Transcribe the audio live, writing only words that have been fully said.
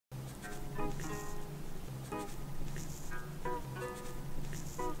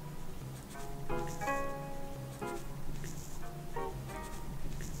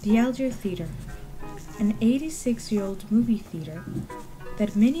The Alger Theater, an 86-year-old movie theater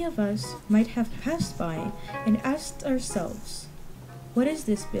that many of us might have passed by and asked ourselves, what is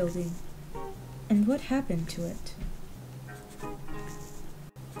this building and what happened to it?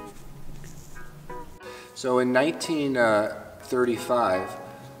 So in 1935,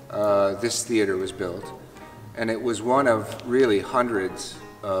 this theater was built, and it was one of really hundreds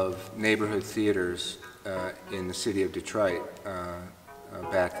of neighborhood theaters in the city of Detroit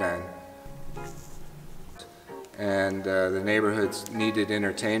back then. And the neighborhoods needed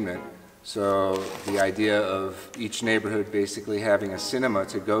entertainment, so the idea of each neighborhood basically having a cinema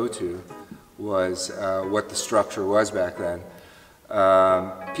to go to was what the structure was back then.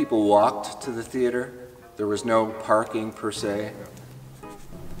 People walked to the theater. There was no parking per se.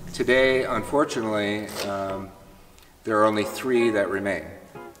 Today, unfortunately, there are only 3 that remain,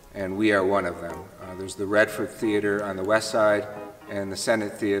 and we are one of them. There's the Redford Theater on the west side and the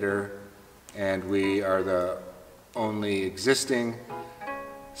Senate Theater, and we are the only existing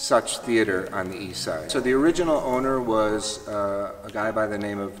such theater on the east side. So the original owner was a guy by the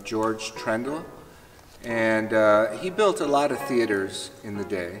name of George Trendle, and he built a lot of theaters in the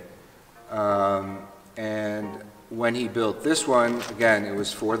day. And when he built this one, again, it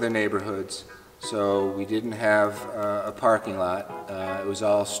was for the neighborhoods, so we didn't have a parking lot. It was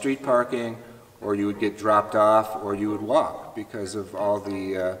all street parking, or you would get dropped off, or you would walk because of all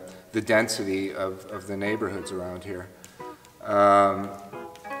the density of the neighborhoods around here.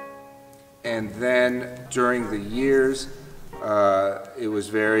 And then during the years, it was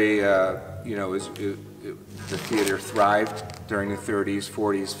very, the theater thrived during the 30s,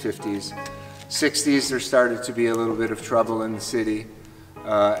 40s, 50s. 60s, there started to be a little bit of trouble in the city.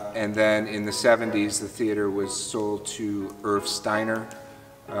 And then in the 70s, the theater was sold to Irv Steiner,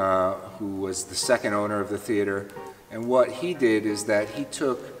 who was the second owner of the theater. And what he did is that he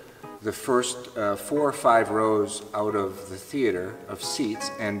took the first 4 or 5 rows out of the theater of seats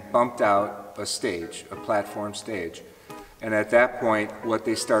and bumped out a stage, a platform stage. And at that point, what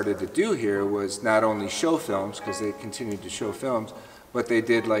they started to do here was not only show films, because they continued to show films, but they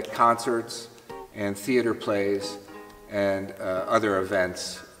did like concerts and theater plays and other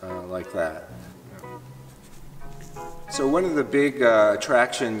events like that. So one of the big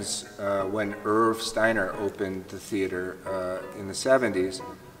attractions when Irv Steiner opened the theater in the 70s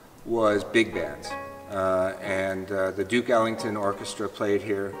was big bands. And the Duke Ellington Orchestra played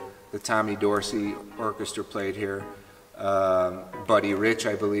here, the Tommy Dorsey Orchestra played here, Buddy Rich,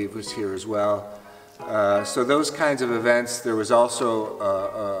 I believe, was here as well. So those kinds of events. There was also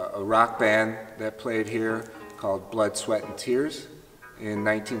a rock band that played here called Blood, Sweat and Tears in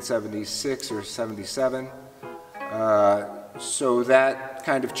 1976 or 77. So that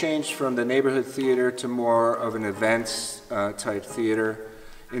kind of changed from the neighborhood theater to more of an events type theater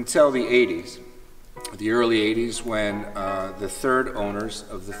until the 80s. The early 80s, when the third owners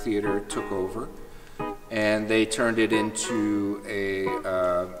of the theater took over, and they turned it into a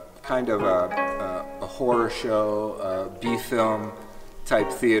kind of a horror show, B-film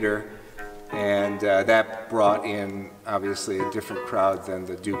type theater, and that brought in obviously a different crowd than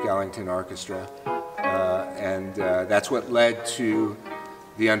the Duke Ellington Orchestra, and that's what led to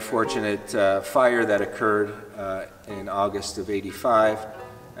the unfortunate fire that occurred in August of '85,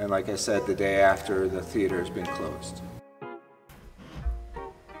 and like I said, the day after the theater has been closed.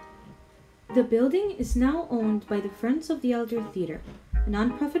 The building is now owned by the Friends of the Alger Theater, a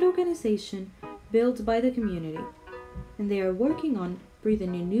non-profit organization built by the community, and they are working on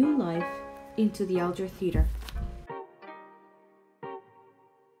breathing a new life into the Alger Theater.